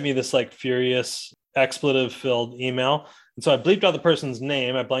they sent me this furious expletive filled email. And so I bleeped out the person's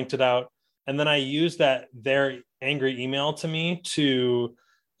name. I blanked it out. And then I used their angry email to me to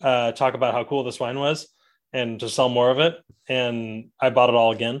talk about how cool this wine was and to sell more of it. And I bought it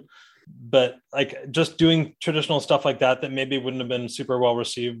all again. But like just doing traditional stuff like that maybe wouldn't have been super well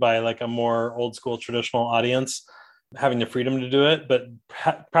received by like a more old school traditional audience, having the freedom to do it, but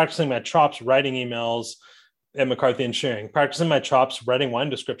practicing my chops writing emails at McCarthy and Shearing, practicing my chops writing wine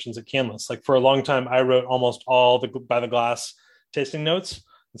descriptions at Canlis. Like for a long time, I wrote almost all the by the glass tasting notes.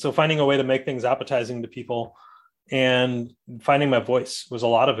 And so finding a way to make things appetizing to people and finding my voice was a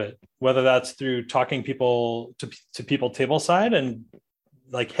lot of it, whether that's through talking people to people table side and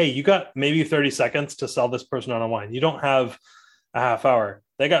like, hey, you got maybe 30 seconds to sell this person on a wine. You don't have a half hour.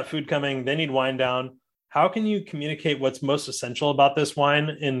 They got food coming. They need wine down. How can you communicate what's most essential about this wine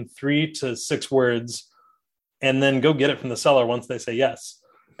in 3 to 6 words and then go get it from the seller once they say yes?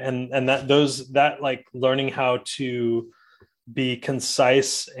 And that like learning how to be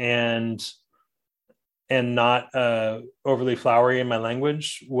concise and not overly flowery in my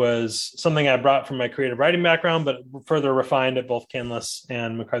language was something I brought from my creative writing background, but further refined at both Canlis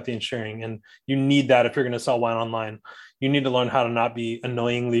and McCarthy and Shearing. And you need that if you're going to sell wine online. You need to learn how to not be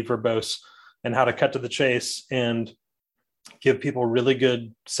annoyingly verbose and how to cut to the chase and give people really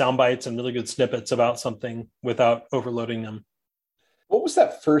good sound bites and really good snippets about something without overloading them. What was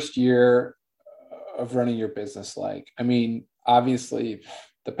that first year of running your business like? I mean, obviously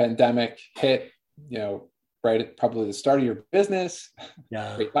the pandemic hit, right at probably the start of your business.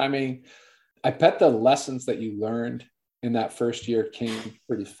 Yeah. Great timing. I bet the lessons that you learned in that first year came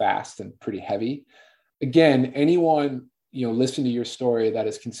pretty fast and pretty heavy. Again, anyone, listening to your story that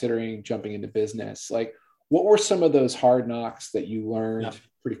is considering jumping into business, like what were some of those hard knocks that you learned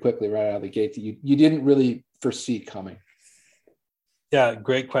pretty quickly right out of the gate that you didn't really foresee coming? Yeah,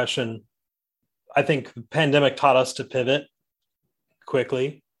 great question. I think the pandemic taught us to pivot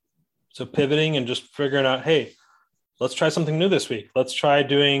quickly. So pivoting and just figuring out, hey, let's try something new this week. Let's try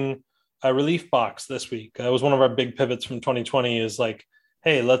doing a relief box this week. That was one of our big pivots from 2020 is like,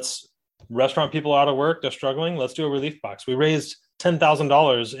 hey, restaurant people out of work, they're struggling. Let's do a relief box. We raised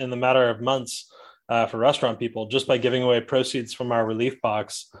 $10,000 in the matter of months for restaurant people just by giving away proceeds from our relief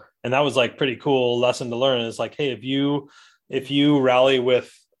box. And that was like pretty cool lesson to learn is like, hey, if you rally with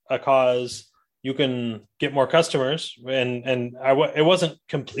a cause, you can get more customers. And it wasn't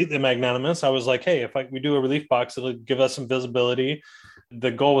completely magnanimous. I was like, hey, if we do a relief box, it'll give us some visibility. The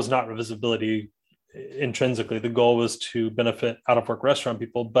goal was not visibility intrinsically. The goal was to benefit out of work restaurant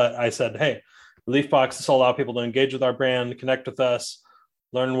people. But I said, hey, relief box, this will allow people to engage with our brand, connect with us,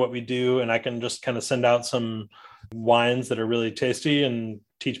 learn what we do. And I can just kind of send out some wines that are really tasty and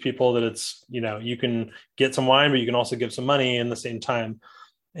teach people that it's, you can get some wine, but you can also give some money in the same time.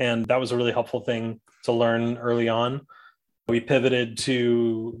 And that was a really helpful thing to learn early on. We pivoted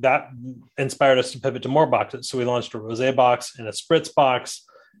to that, inspired us to pivot to more boxes. So we launched a rosé box and a spritz box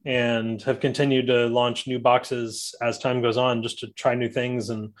and have continued to launch new boxes as time goes on, just to try new things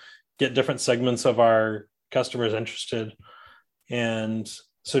and get different segments of our customers interested. And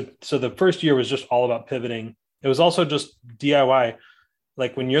so the first year was just all about pivoting. It was also just DIY.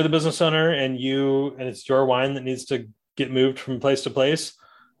 Like when you're the business owner and it's your wine that needs to get moved from place to place,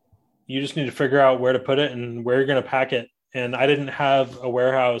 you just need to figure out where to put it and where you're going to pack it. And I didn't have a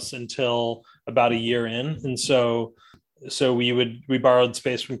warehouse until about a year in. And so we borrowed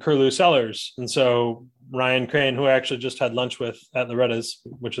space from Curlew Cellars. And so Ryan Crane, who I actually just had lunch with at Loretta's,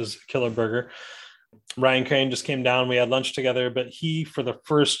 which is a killer burger, Ryan Crane just came down. We had lunch together, but he, for the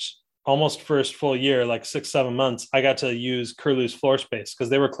almost first full year, like 6-7 months, I got to use Curlew's floor space because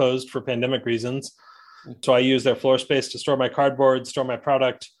they were closed for pandemic reasons. So I used their floor space to store my cardboard, store my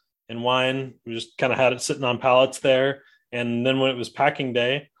product and wine. We just kind of had it sitting on pallets there. And then when it was packing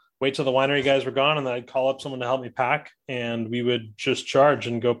day, wait till the winery guys were gone, and then I'd call up someone to help me pack, and we would just charge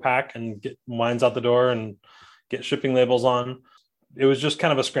and go pack and get wines out the door and get shipping labels on. It was just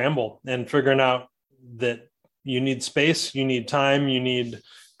kind of a scramble and figuring out that you need space, you need time, you need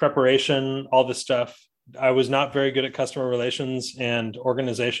preparation, all this stuff. I was not very good at customer relations and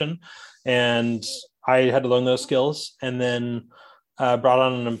organization, and I had to learn those skills. And then brought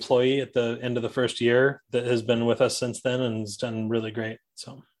on an employee at the end of the first year that has been with us since then and has done really great.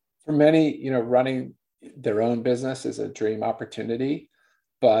 So for many, running their own business is a dream opportunity,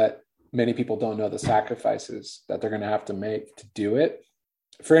 but many people don't know the sacrifices that they're going to have to make to do it.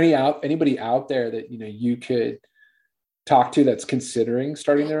 For anybody out there that, you could talk to that's considering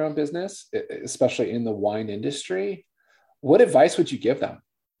starting their own business, especially in the wine industry, what advice would you give them?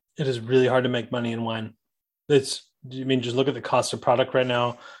 It is really hard to make money in wine. It's I mean, just look at the cost of product right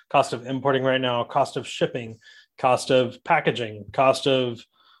now, cost of importing right now, cost of shipping, cost of packaging, cost of,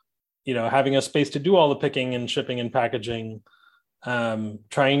 having a space to do all the picking and shipping and packaging,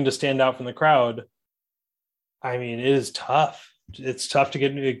 trying to stand out from the crowd. I mean, it is tough. It's tough to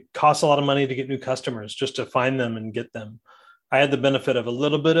it costs a lot of money to get new customers, just to find them and get them. I had the benefit of a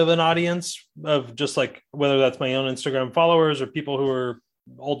little bit of an audience of just like, whether that's my own Instagram followers or people who are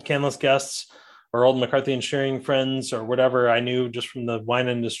old Canlis guests or old McCarthy and Shearing friends or whatever I knew just from the wine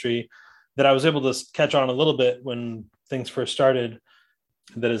industry, that I was able to catch on a little bit when things first started.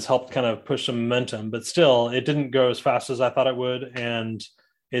 That has helped kind of push some momentum, but still it didn't go as fast as I thought it would. And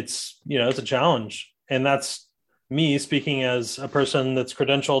it's a challenge. And that's me speaking as a person that's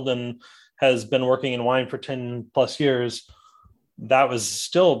credentialed and has been working in wine for 10 plus years. It's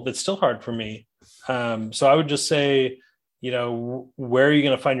still hard for me. So I would just say, where are you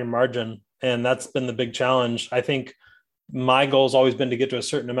going to find your margin? And that's been the big challenge. I think my goal has always been to get to a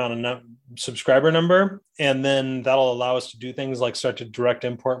certain amount of subscriber number. And then that'll allow us to do things like start to direct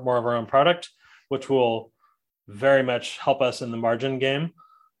import more of our own product, which will very much help us in the margin game.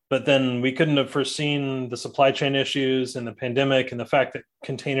 But then we couldn't have foreseen the supply chain issues and the pandemic and the fact that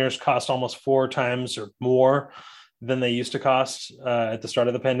containers cost almost 4 times or more than they used to cost at the start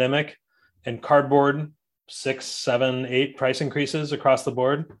of the pandemic, and cardboard 6, 7, 8 price increases across the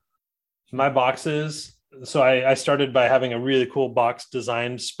board. My boxes. So I started by having a really cool box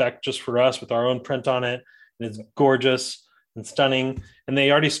designed spec just for us with our own print on it. And it's gorgeous and stunning. And they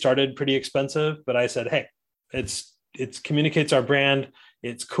already started pretty expensive, but I said, hey, it communicates our brand.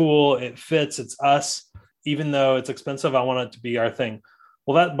 It's cool. It fits. It's us. Even though it's expensive, I want it to be our thing.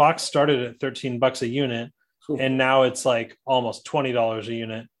 Well, that box started at $13 a unit. Cool. And now it's like almost $20 a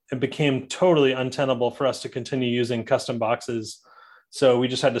unit. It became totally untenable for us to continue using custom boxes. So we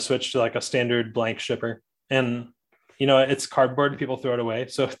just had to switch to like a standard blank shipper, and it's cardboard. People throw it away,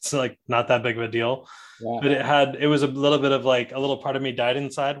 so it's like not that big of a deal. Yeah. But it was a little bit of like a little part of me died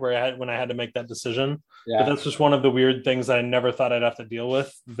inside when I had to make that decision. Yeah. But that's just one of the weird things that I never thought I'd have to deal with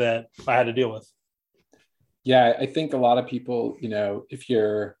that I had to deal with. Yeah, I think a lot of people, if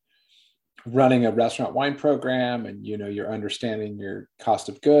you're running a restaurant wine program and you're understanding your cost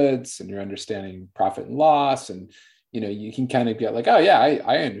of goods and you're understanding profit and loss, and you can kind of get like, oh yeah,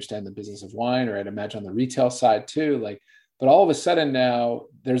 I understand the business of wine, or I'd imagine on the retail side too. Like, but all of a sudden now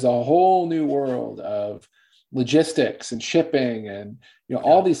there's a whole new world of logistics and shipping and,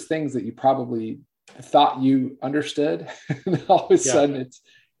 all these things that you probably thought you understood. And all of a sudden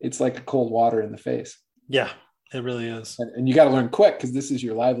it's like a cold water in the face. Yeah, it really is. And you got to learn quick, because this is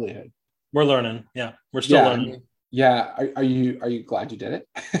your livelihood. We're learning. Yeah. We're still learning. Are you glad you did it?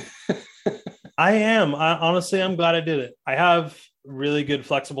 I am. Honestly, I'm glad I did it. I have really good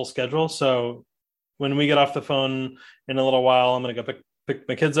flexible schedule. So when we get off the phone in a little while, I'm going to go pick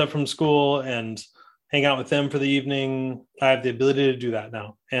my kids up from school and hang out with them for the evening. I have the ability to do that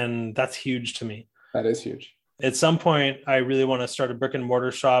now. And that's huge to me. That is huge. At some point, I really want to start a brick and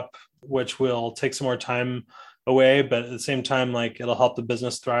mortar shop, which will take some more time away, but at the same time, like, it'll help the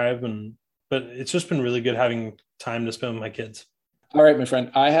business thrive. But it's just been really good having time to spend with my kids. All right, my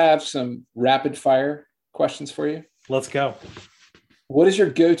friend, I have some rapid fire questions for you. Let's go. What is your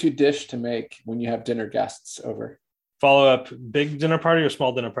go-to dish to make when you have dinner guests over? Follow up, big dinner party or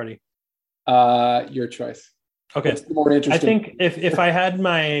small dinner party? Your choice. Okay. What's the more interesting? I think if I had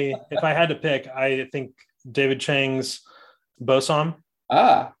to pick, I think David Chang's Bosom.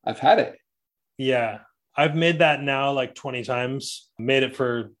 I've had it. Yeah. I've made that now like 20 times. Made it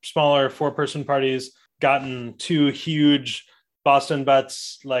for smaller 4-person parties, gotten 2 huge Boston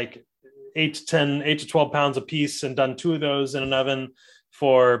butts, like 8 to 12 pounds a piece, and done 2 of those in an oven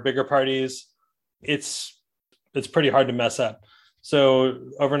for bigger parties. It's pretty hard to mess up. So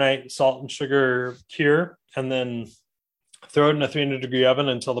overnight salt and sugar cure, and then throw it in a 300-degree oven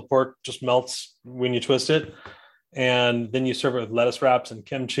until the pork just melts when you twist it. And then you serve it with lettuce wraps and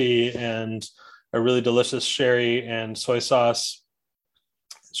kimchi and a really delicious sherry and soy sauce,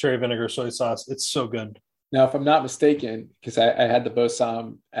 sherry vinegar, soy sauce. It's so good. Now, if I'm not mistaken, because I had the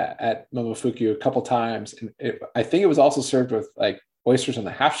Bosom at Momofuku a couple times, and I think it was also served with like oysters on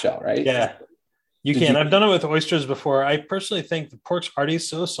the half shell, right? Yeah, you can. I've done it with oysters before. I personally think the pork's already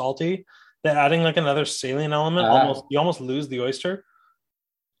so salty that adding like another saline element, you almost lose the oyster.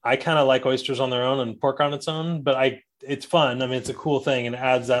 I kind of like oysters on their own and pork on its own, but it's fun. I mean, it's a cool thing and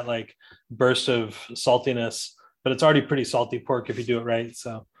adds that like burst of saltiness, but it's already pretty salty pork if you do it right.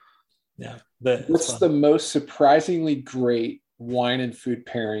 So yeah. What's the most surprisingly great wine and food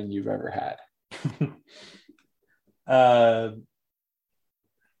pairing you've ever had?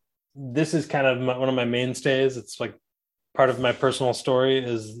 this is kind of one of my mainstays. It's like part of my personal story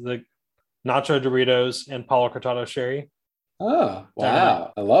is the nacho Doritos and Palo Cortado sherry. Oh, Dynamite.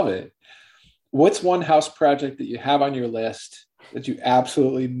 wow. I love it. What's one house project that you have on your list that you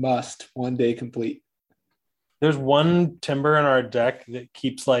absolutely must one day complete? There's one timber in our deck that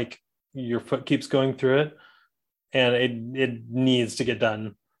keeps like your foot keeps going through it, and it needs to get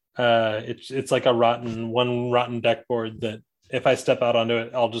done. It's like a rotten deck board that if I step out onto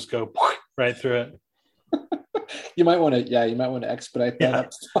it, I'll just go right through it. You might want to expedite that Yeah.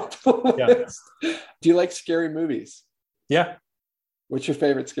 up. Top of the Yeah. list. Do you like scary movies? Yeah. What's your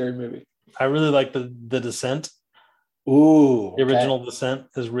favorite scary movie? I really like the Descent. Ooh, The okay. original Descent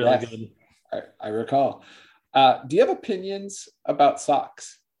is really Yes, good. I recall. Do you have opinions about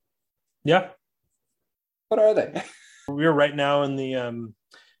socks? Yeah. What are they? We're right now in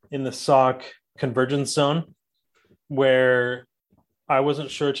the sock convergence zone where I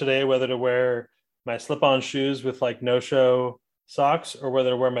wasn't sure today whether to wear my slip-on shoes with like no-show socks or whether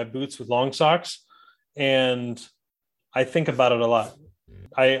to wear my boots with long socks. And I think about it a lot.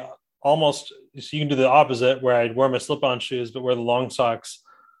 I almost, so you can do the opposite where I'd wear my slip-on shoes, but wear the long socks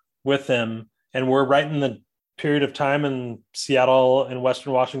with them. And we're right in the period of time in Seattle and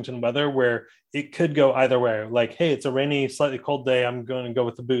Western Washington weather where it could go either way. Like, hey, it's a rainy, slightly cold day. I'm going to go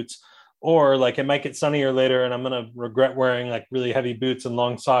with the boots. Or like it might get sunnier later and I'm going to regret wearing like really heavy boots and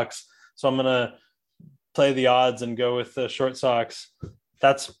long socks. So I'm going to play the odds and go with the short socks.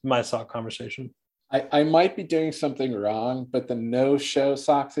 That's my sock conversation. I might be doing something wrong, but the no-show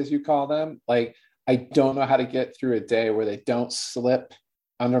socks, as you call them, like I don't know how to get through a day where they don't slip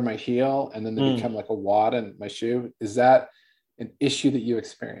under my heel and then they become like a wad in my shoe. Is that an issue that you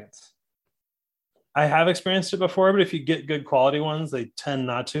experience? I have experienced it before, but if you get good quality ones, they tend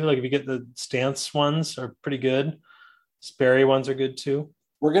not to. Like if you get the Stance ones are pretty good. Sperry ones are good too.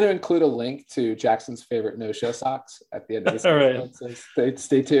 We're going to include a link to Jackson's favorite no-show socks at the end of this All episode, right. so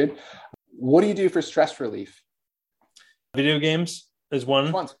stay tuned. What do you do for stress relief? Video games is Which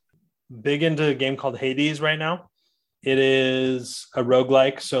one. ones? Big into a game called Hades right now. It is a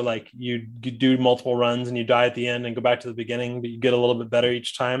roguelike. So like you do multiple runs and you die at the end and go back to the beginning, but you get a little bit better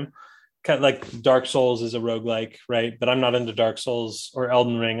each time. Kind of like Dark Souls is a roguelike, right? But I'm not into Dark Souls or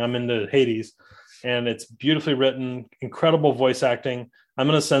Elden Ring. I'm into Hades. And it's beautifully written, incredible voice acting. I'm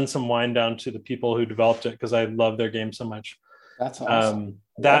going to send some wine down to the people who developed it because I love their game so much. That's awesome.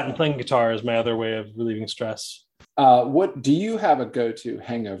 That and playing guitar is my other way of relieving stress. What do you have a go-to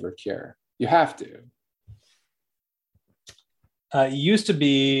hangover cure? You have to. It used to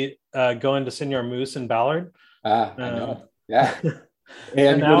be going to Senor Moose in Ballard. I know. Yeah.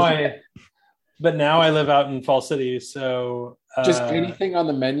 And now I live out in Fall City. So just anything on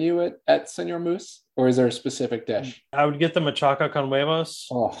the menu at Senor Moose, or is there a specific dish? I would get the machaca con huevos.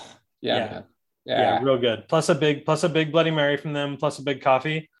 Oh, yeah, Yeah. man. Yeah, real good. Plus a big Bloody Mary from them, plus a big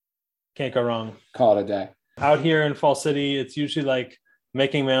coffee. Can't go wrong. Call it a day. Out here in Fall City, it's usually like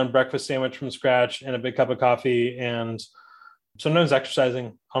making my own breakfast sandwich from scratch and a big cup of coffee and sometimes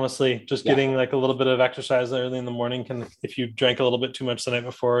exercising. Honestly, just getting like a little bit of exercise early in the morning can, if you drank a little bit too much the night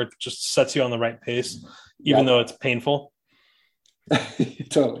before, it just sets you on the right pace, even though it's painful.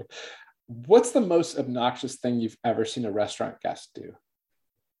 Totally. What's the most obnoxious thing you've ever seen a restaurant guest do?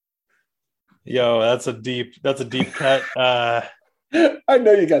 Yo, that's a deep cut. I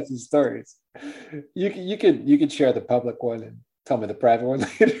know you got some stories. You could share the public one and tell me the private one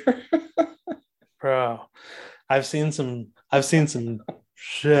later. Bro, I've seen some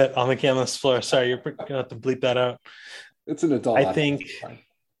shit on the canvas floor. Sorry, you're gonna have to bleep that out. It's an adult. I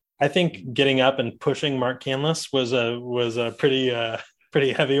think getting up and pushing Mark Canlis was a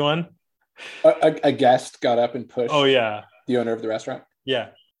pretty heavy one. A guest got up and pushed. Oh yeah, the owner of the restaurant. Yeah,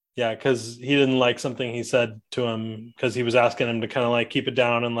 because he didn't like something he said to him because he was asking him to kind of like keep it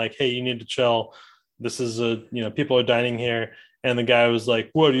down and like, hey, you need to chill. This is people are dining here, and the guy was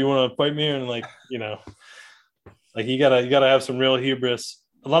like, "What, do you want to fight me?" And like, like you gotta have some real hubris.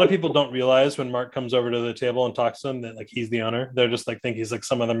 A lot of people don't realize when Mark comes over to the table and talks to them that like he's the owner. They're just like think he's like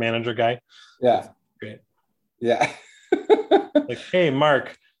some other manager guy. Yeah, great. Yeah. Like, hey,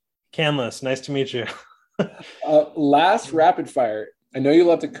 Mark Canlis, nice to meet you. Last rapid fire. I know you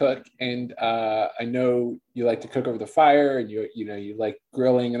love to cook, and I know you like to cook over the fire, and you like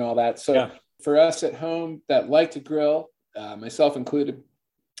grilling and all that. So for us at home that like to grill, myself included,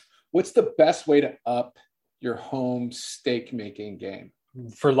 what's the best way to up your home steak making game?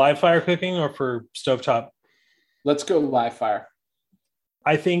 For live fire cooking or for stovetop? Let's go live fire.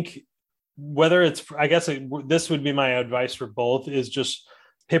 I think this would be my advice for both is just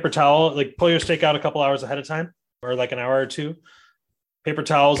paper towel, like pull your steak out a couple hours ahead of time or like an hour or two. paper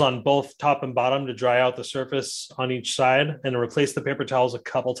towels on both top and bottom to dry out the surface on each side, and replace the paper towels a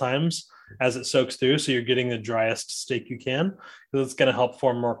couple times as it soaks through, so you're getting the driest steak you can, because it's going to help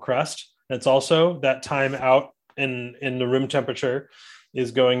form more crust. And it's also that time out in the room temperature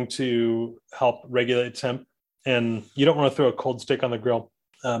is going to help regulate temp. And you don't want to throw a cold steak on the grill,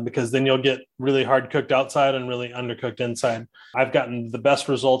 because then you'll get really hard cooked outside and really undercooked inside. I've gotten the best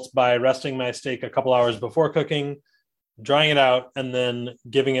results by resting my steak a couple hours before cooking, drying it out, and then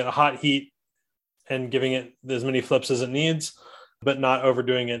giving it a hot heat and giving it as many flips as it needs, but not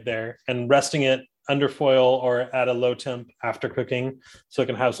overdoing it there, and resting it under foil or at a low temp after cooking, so it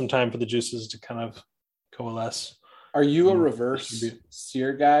can have some time for the juices to kind of coalesce. Are you a reverse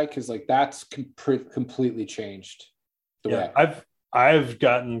sear guy? Because like that's completely changed the way. I've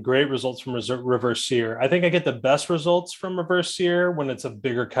gotten great results from reverse sear. I think I get the best results from reverse sear when it's a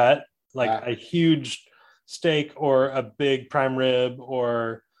bigger cut, like a huge steak or a big prime rib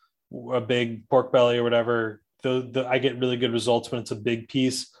or a big pork belly or whatever. I get really good results when it's a big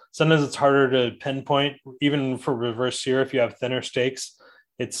piece. Sometimes it's harder to pinpoint, even for reverse sear. If you have thinner steaks,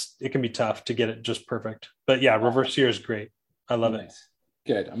 it can be tough to get it just perfect. But yeah, reverse sear is great. I love it.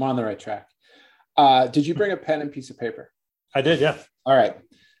 Good. I'm on the right track. Did you bring a pen and piece of paper? I did, yeah. All right.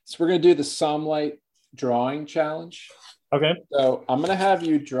 So we're going to do the Somlite drawing challenge. Okay. So I'm going to have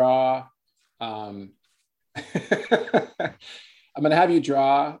you draw. I'm going to have you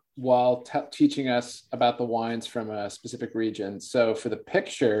draw while teaching us about the wines from a specific region. So for the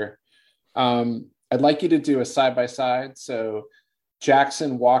picture, I'd like you to do a side-by-side. So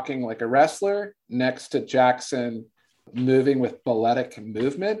Jackson walking like a wrestler next to Jackson moving with balletic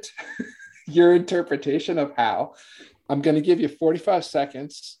movement. Your interpretation of how. I'm going to give you 45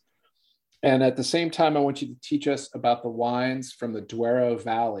 seconds. And at the same time, I want you to teach us about the wines from the Douro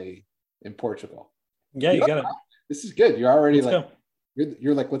Valley in Portugal. Yeah, you got it. This is good. You're already let's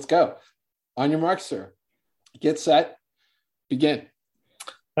you're like, let's go. On your mark, sir. Get set. Begin.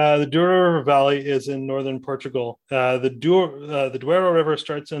 The Douro River Valley is in northern Portugal. The Douro River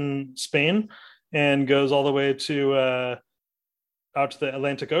starts in Spain and goes all the way to out to the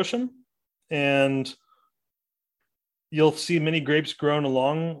Atlantic Ocean. And you'll see many grapes grown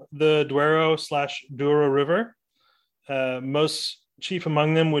along the Douro/Douro River. Most chief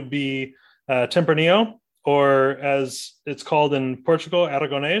among them would be Tempranillo, or as it's called in Portugal,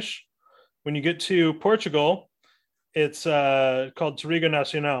 Aragonês. When you get to Portugal, it's called Touriga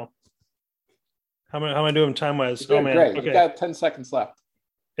Nacional. How am I doing time-wise? Oh, man. Great. Okay. You got 10 seconds left.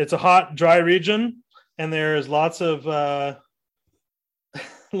 It's a hot, dry region, and there's lots of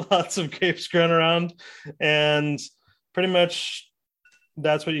grapes growing around, and pretty much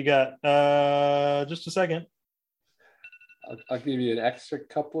that's what you got. Just a second. I'll give you an extra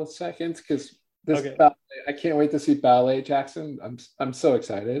couple of seconds because ballet, I can't wait to see ballet, Jackson. I'm so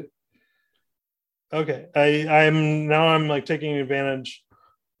excited. Okay, I'm like taking advantage,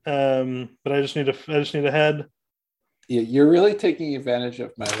 but I just need a head. Yeah, you're really taking advantage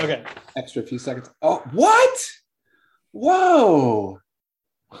of my extra few seconds. Oh, what? Whoa,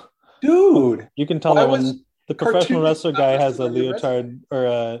 dude! You can tell that when the professional wrestler guy has a leotard or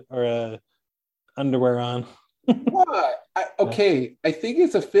a underwear on. What? I think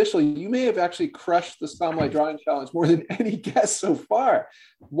it's official. You may have actually crushed the Somlite drawing challenge more than any guest so far.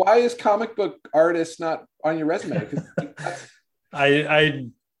 Why is comic book artist not on your resume? I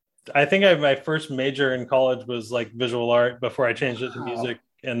think my first major in college was like visual art before I changed it to music,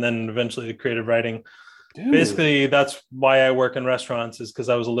 and then eventually to creative writing. Dude. Basically, that's why I work in restaurants, is because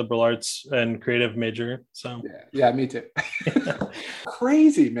I was a liberal arts and creative major. So yeah, me too.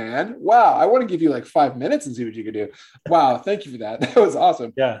 Crazy, man. Wow. I want to give you like 5 minutes and see what you can do. Wow. Thank you for that. That was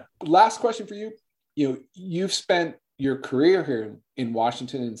awesome. Yeah. Last question for you. You've spent your career here in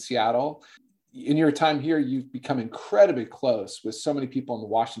Washington and Seattle. In your time here, you've become incredibly close with so many people in the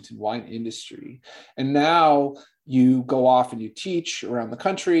Washington wine industry. And now you go off and you teach around the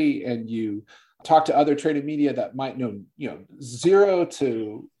country, and you talk to other trade and media that might know, zero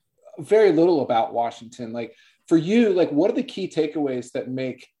to very little about Washington. Like for you, like what are the key takeaways that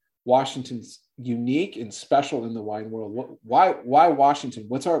make Washington unique and special in the wine world? Why Washington?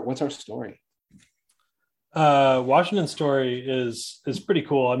 What's our story? Washington's story is pretty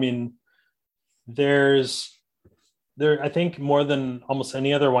cool. I mean, there, I think more than almost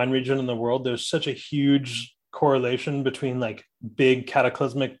any other wine region in the world, there's such a huge correlation between like big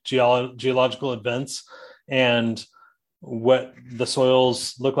cataclysmic geological events and what the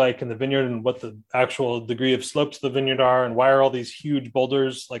soils look like in the vineyard, and what the actual degree of slope to the vineyard are, and why are all these huge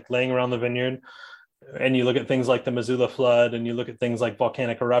boulders like laying around the vineyard. And you look at things like the Missoula flood, and you look at things like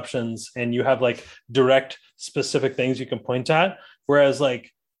volcanic eruptions, and you have like direct specific things you can point at Whereas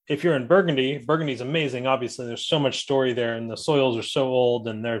like if you're in Burgundy, Burgundy's amazing. Obviously, there's so much story there, and the soils are so old,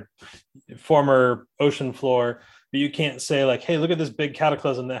 and they're former ocean floor. But you can't say like, "Hey, look at this big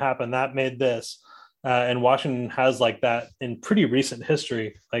cataclysm that happened that made this." And Washington has like that in pretty recent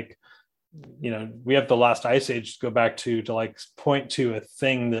history. Like, we have the last ice age to go back to like point to a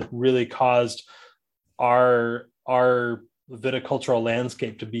thing that really caused our viticultural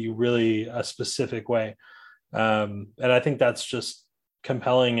landscape to be really a specific way. And I think that's just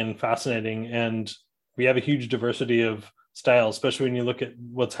compelling and fascinating. And we have a huge diversity of styles, especially when you look at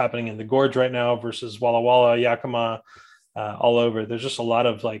what's happening in the gorge right now versus Walla Walla, Yakima, all over. There's just a lot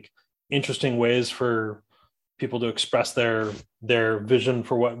of like interesting ways for people to express their vision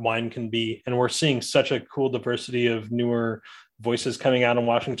for what wine can be. And we're seeing such a cool diversity of newer voices coming out in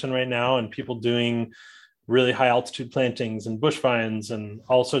Washington right now, and people doing really high altitude plantings and bush vines and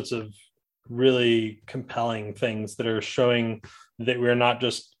all sorts of really compelling things that are showing that we're not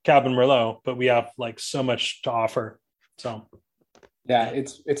just Cabernet Merlot, but we have like so much to offer. So yeah,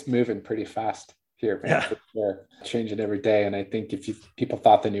 it's moving pretty fast here, man. Yeah. Sure. Changing every day. And I think if people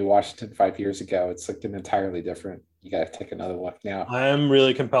thought they knew Washington 5 years ago, it's like an entirely different. You got to take another look now. I'm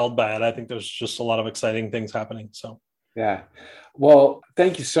really compelled by it. I think there's just a lot of exciting things happening. So yeah. Well,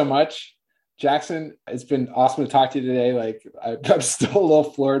 thank you so much, Jackson. It's been awesome to talk to you today. Like I'm still a little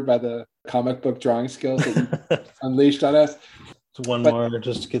floored by the comic book drawing skills that you unleashed on us. More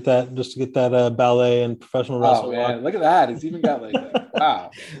just to get that ballet and professional wrestling. Oh man, look at that! He's even got like wow.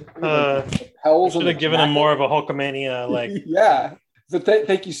 Should have given him more of a Hulkamania like. Yeah. So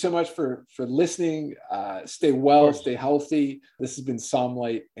thank you so much for listening. Stay well, stay healthy. This has been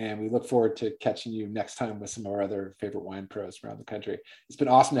Sommelight, and we look forward to catching you next time with some of our other favorite wine pros around the country. It's been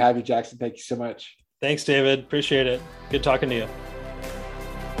awesome to have you, Jackson. Thank you so much. Thanks, David. Appreciate it. Good talking to you.